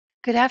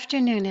Good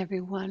afternoon,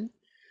 everyone.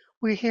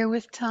 We're here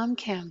with Tom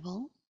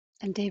Campbell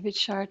and David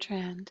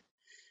Chartrand.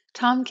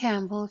 Tom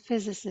Campbell, a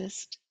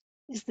physicist,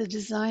 is the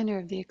designer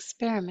of the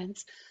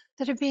experiments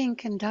that are being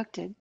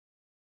conducted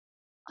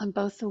on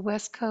both the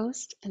West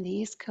Coast and the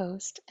East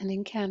Coast and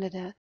in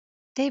Canada.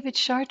 David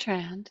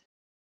Chartrand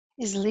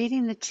is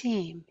leading the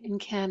team in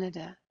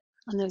Canada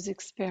on those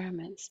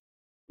experiments.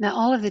 Now,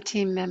 all of the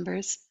team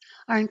members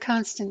are in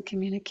constant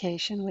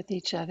communication with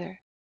each other,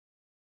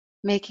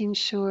 making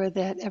sure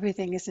that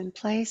everything is in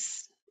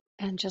place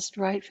and just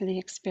right for the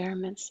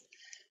experiments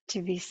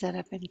to be set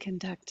up and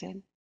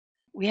conducted.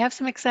 We have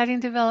some exciting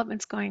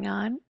developments going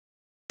on.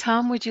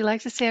 Tom, would you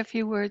like to say a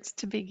few words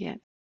to begin?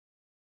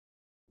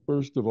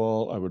 First of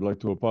all, I would like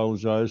to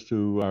apologize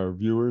to our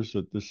viewers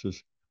that this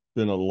has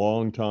been a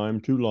long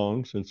time, too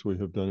long, since we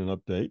have done an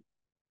update.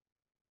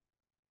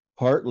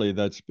 Partly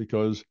that's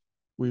because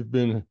we've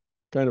been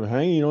kind of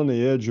hanging on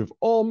the edge of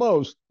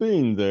almost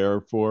being there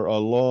for a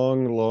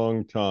long,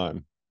 long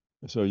time.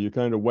 So you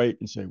kind of wait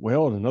and say,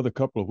 well, in another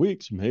couple of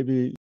weeks,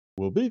 maybe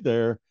we'll be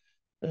there.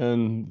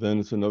 And then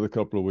it's another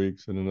couple of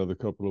weeks and another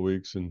couple of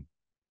weeks. And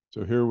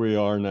so here we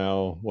are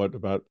now,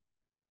 about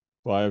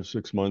 5,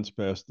 6 months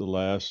past the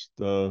last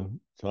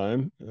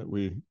time that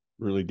we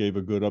really gave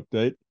a good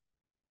update.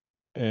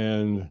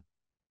 And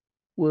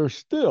we're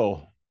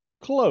still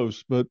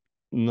close, but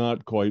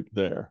not quite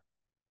there.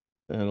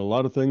 And a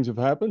lot of things have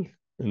happened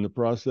in the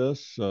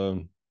process.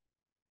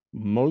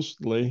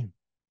 Mostly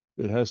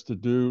it has to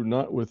do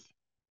not with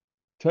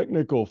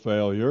technical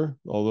failure,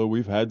 although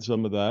we've had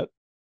some of that.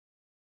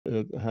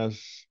 It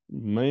has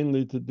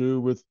mainly to do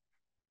with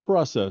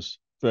process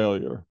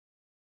failure,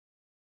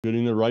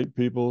 getting the right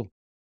people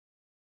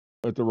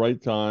at the right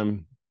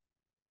time,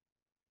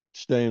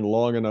 staying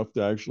long enough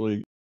to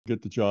actually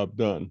get the job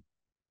done.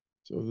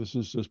 So this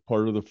is just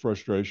part of the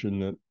frustration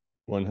that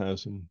one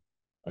has in,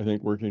 I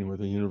think, working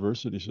with a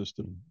university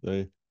system.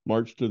 They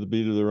march to the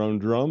beat of their own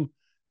drum,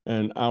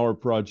 and our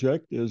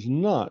project is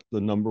not the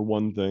number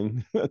one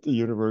thing that the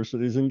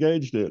university is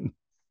engaged in.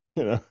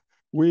 You know,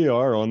 we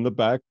are on the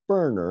back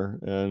burner,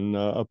 and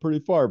a pretty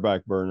far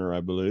back burner,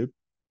 I believe.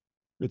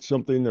 It's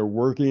something they're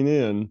working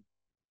in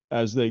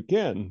as they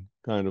can,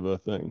 kind of a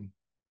thing.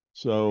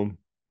 So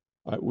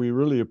we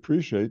really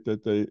appreciate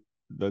that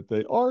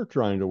they are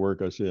trying to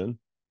work us in,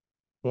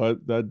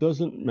 but that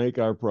doesn't make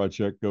our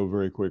project go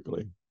very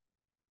quickly.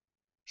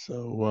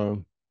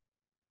 So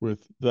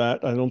with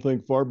that, I don't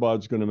think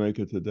Farbod's going to make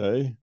it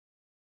today.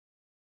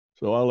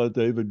 So I'll let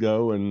David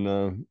go,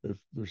 and if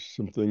there's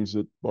some things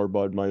that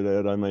Farbod might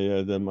add, I may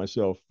add them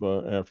myself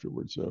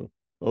afterwards. So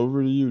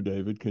over to you,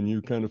 David. Can you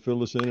kind of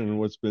fill us in on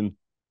what's been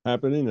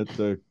happening at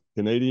the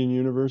Canadian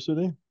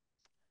University?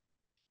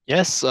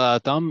 Yes,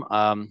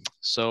 Tom.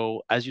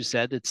 So as you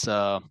said, it's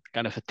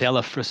kind of a tale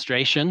of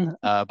frustration,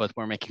 but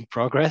we're making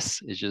progress.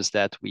 It's just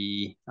that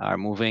we are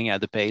moving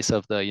at the pace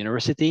of the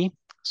university.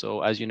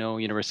 So as you know,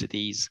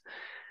 universities,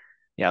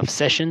 you have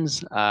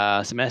sessions,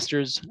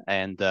 semesters,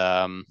 and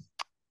in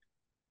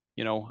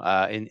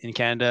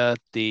Canada,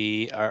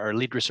 our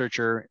lead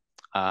researcher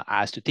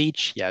has to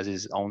teach. He has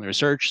his own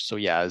research, so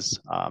he has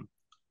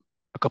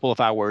a couple of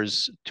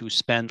hours to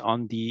spend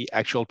on the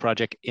actual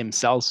project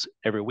himself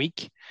every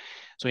week.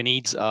 So he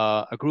needs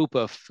a group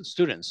of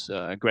students,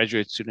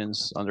 graduate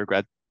students,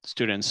 undergrad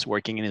students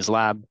working in his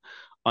lab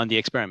on the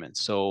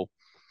experiments. So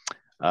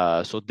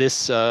this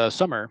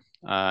summer,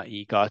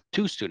 he got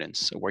 2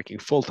 students working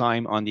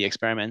full-time on the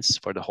experiments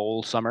for the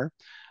whole summer,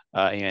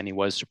 and he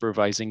was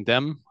supervising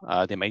them.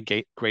 They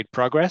made great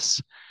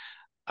progress,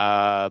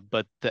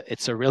 but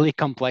it's a really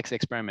complex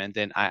experiment,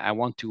 and I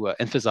want to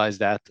emphasize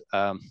that,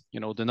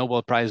 the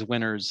Nobel Prize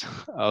winners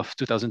of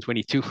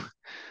 2022,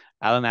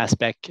 Alan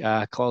Aspect,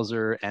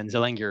 Clauser, and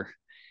Zellinger,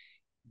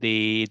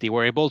 they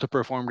were able to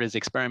perform these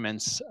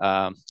experiments.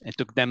 It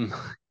took them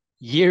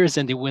years,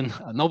 and they win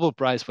a Nobel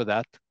Prize for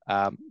that.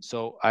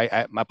 So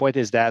my point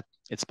is that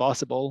it's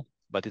possible,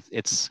 but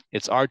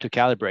it's hard to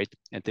calibrate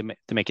and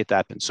to make it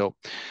happen. So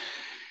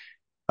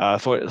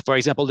for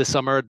example, this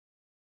summer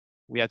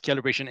we had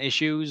calibration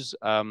issues.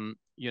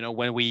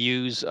 When we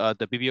use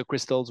the BBO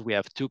crystals, we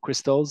have 2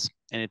 crystals,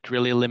 and it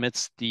really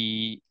limits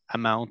the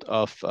amount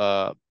of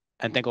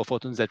entangled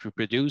photons that we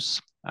produce.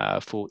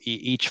 For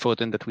each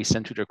photon that we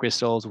send to the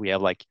crystals, we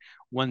have like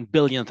 1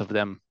 billionth of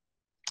them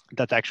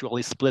that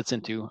actually splits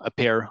into a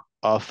pair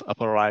of a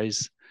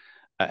polarized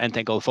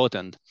entangled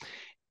photon.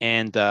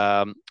 And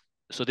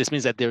so this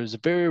means that there's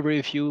very,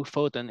 very few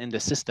photon in the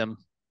system.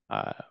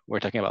 We're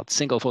talking about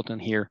single photon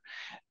here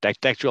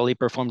that actually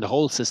perform the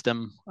whole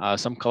system.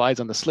 Some collides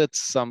on the slits,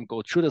 some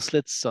go through the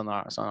slits on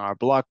our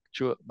block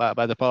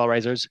by the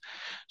polarizers.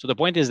 So the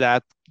point is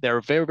that there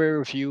are very,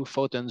 very few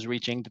photons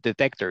reaching the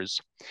detectors.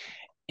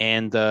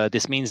 And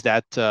this means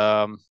that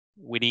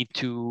we need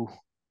to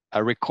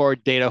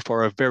record data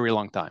for a very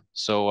long time.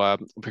 So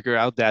figure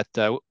out that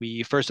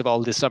we, first of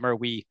all, this summer,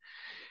 we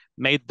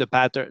made the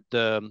pattern,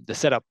 the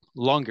setup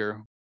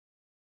longer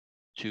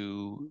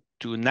to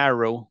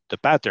narrow the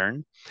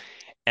pattern.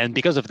 And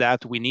because of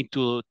that, we need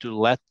to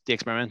let the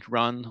experiment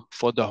run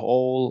for the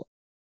whole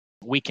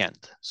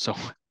weekend. So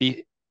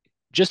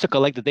just to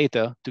collect the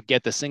data to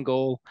get the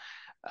single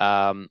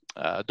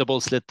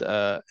double slit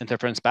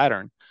interference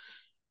pattern,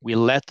 we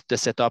let the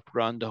setup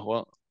run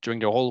during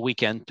the whole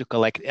weekend to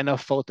collect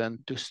enough photon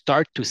to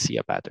start to see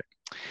a pattern.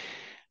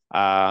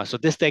 So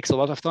this takes a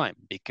lot of time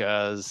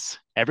because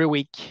every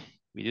week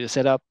we do the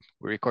setup,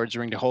 we record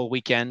during the whole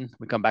weekend,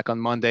 we come back on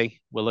Monday,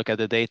 we'll look at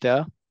the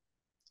data.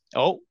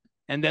 Oh,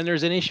 and then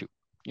there's an issue.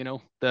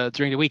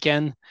 During the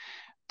weekend,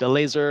 the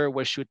laser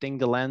was shooting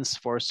the lens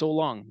for so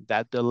long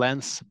that the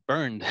lens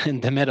burned in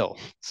the middle.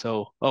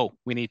 So,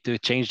 we need to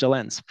change the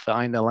lens,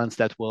 find a lens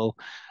that will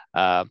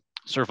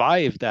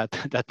survive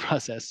that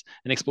process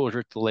and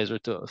exposure to laser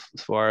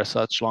for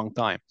such long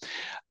time.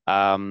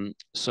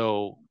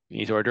 So you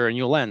need to order a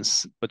new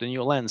lens, put a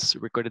new lens,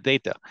 record the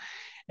data.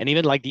 And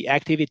even like the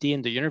activity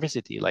in the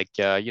university, like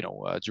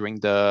during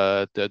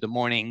the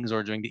mornings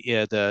or during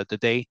the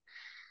day,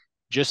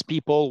 just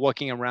people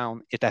walking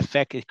around,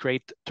 it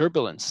creates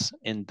turbulence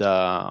in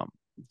the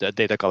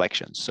data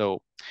collection.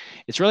 So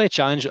it's really a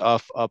challenge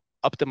of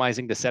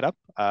optimizing the setup.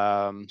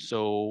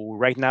 So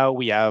right now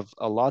we have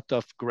a lot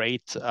of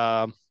great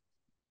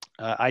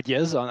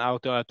ideas on how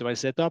to optimize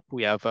setup.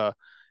 We have a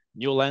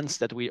new lens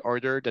that we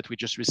ordered that we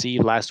just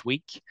received last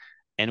week,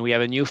 and we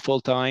have a new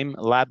full-time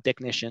lab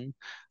technician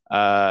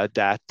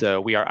that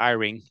we are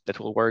hiring that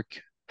will work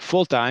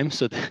full-time.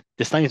 So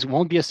this time it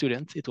won't be a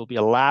student, it will be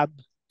a lab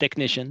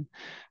technician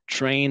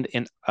trained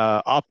in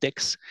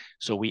optics.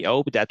 So we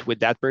hope that with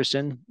that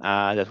person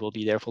that will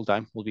be there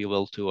full-time, we'll be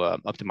able to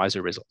optimize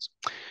the results.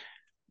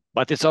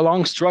 But it's a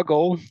long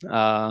struggle,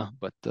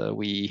 but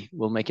we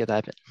will make it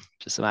happen.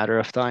 Just a matter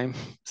of time.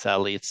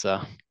 Sadly, it's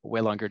way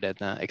longer than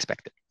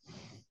expected.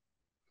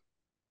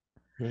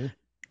 Okay.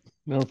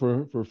 Now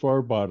for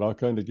Farbod, I'll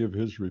kind of give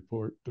his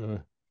report.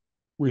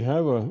 We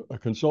have a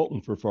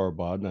consultant for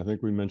Farbod, and I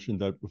think we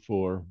mentioned that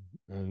before.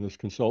 And this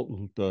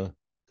consultant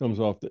comes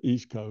off the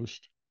East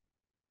Coast,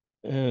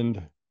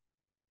 and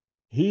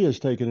he has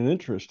taken an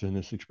interest in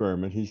this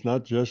experiment. He's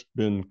not just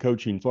been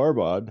coaching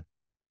Farbod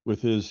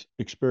with his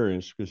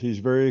experience, because he's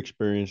very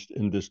experienced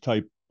in this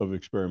type of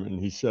experiment.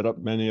 And he's set up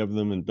many of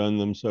them and done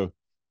them. So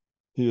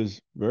he is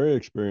very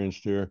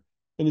experienced here.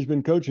 And he's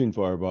been coaching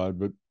Farbod,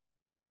 but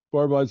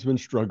Farbod's been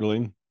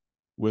struggling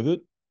with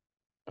it.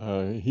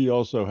 He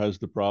also has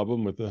the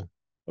problem with a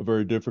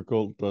very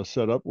difficult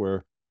setup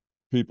where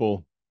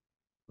people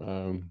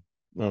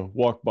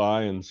walk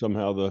by and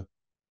somehow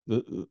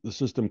the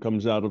system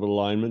comes out of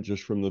alignment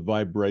just from the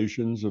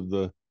vibrations of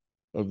the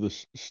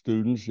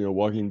students,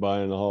 walking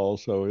by in the hall.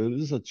 So it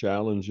is a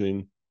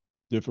challenging,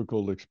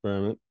 difficult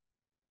experiment.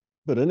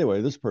 But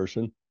anyway, this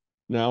person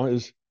now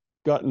has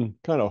gotten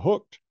kind of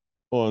hooked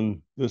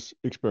on this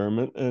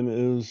experiment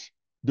and is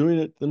doing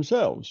it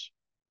themselves.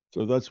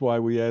 So that's why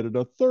we added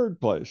a third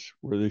place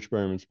where the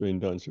experiment's being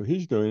done. So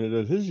he's doing it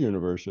at his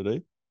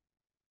university,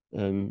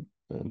 and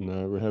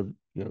we have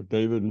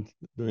David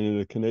doing it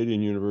at a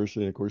Canadian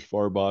university, and of course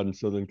Farbod in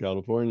Southern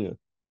California.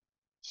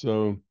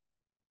 So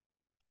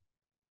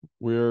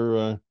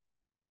we're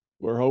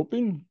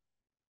hoping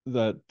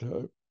that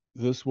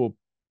this will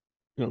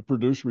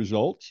produce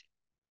results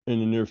in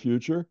the near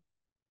future.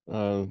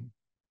 The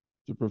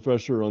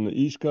professor on the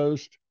East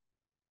Coast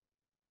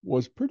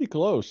was pretty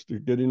close to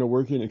getting a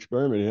working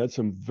experiment. He had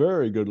some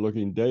very good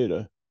looking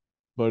data,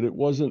 but it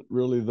wasn't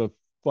really the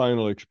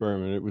final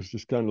experiment. It was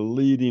just kind of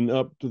leading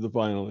up to the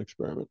final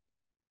experiment.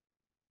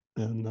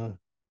 And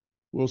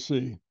we'll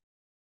see.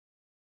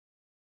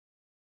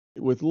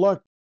 With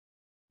luck,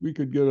 we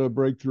could get a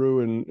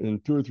breakthrough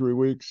in 2 or 3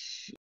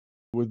 weeks.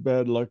 With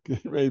bad luck,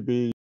 it may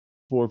be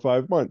 4 or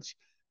 5 months.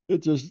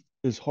 It just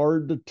is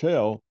hard to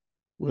tell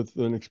with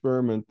an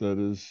experiment that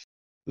is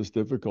this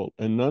difficult.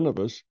 And none of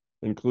us,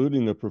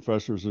 including the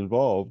professors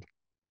involved,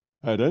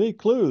 had any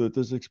clue that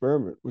this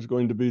experiment was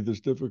going to be this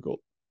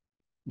difficult.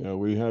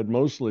 We had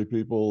mostly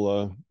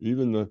people,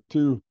 even the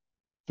 2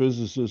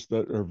 physicists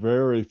that are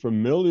very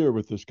familiar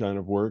with this kind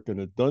of work and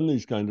had done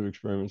these kind of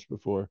experiments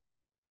before.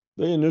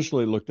 They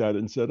initially looked at it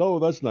and said, "Oh,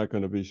 that's not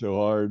going to be so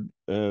hard."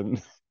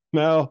 And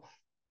now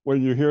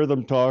when you hear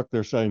them talk,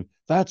 they're saying,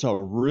 "That's a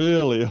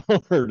really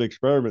hard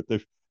experiment."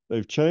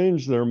 They've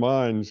changed their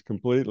minds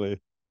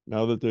completely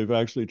now that they've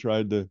actually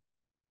tried to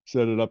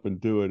set it up and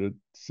do it. It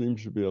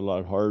seems to be a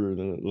lot harder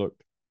than it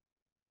looked.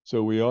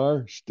 So we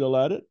are still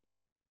at it,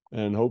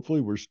 and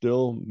hopefully we're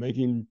still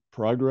making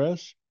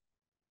progress.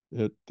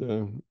 It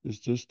is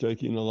just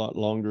taking a lot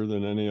longer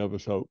than any of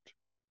us hoped.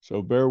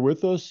 So bear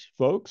with us,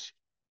 folks.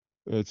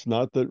 It's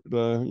not that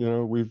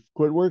we've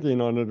quit working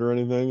on it or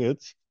anything.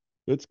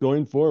 It's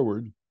going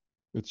forward.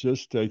 It's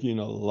just taking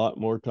a lot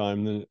more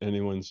time than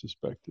anyone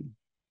suspected.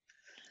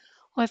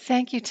 Well,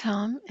 thank you,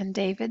 Tom and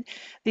David.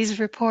 These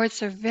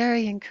reports are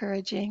very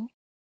encouraging.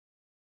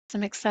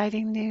 Some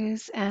exciting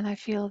news, and I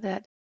feel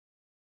that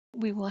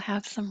we will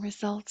have some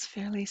results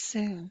fairly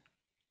soon.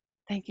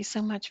 Thank you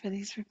so much for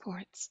these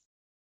reports.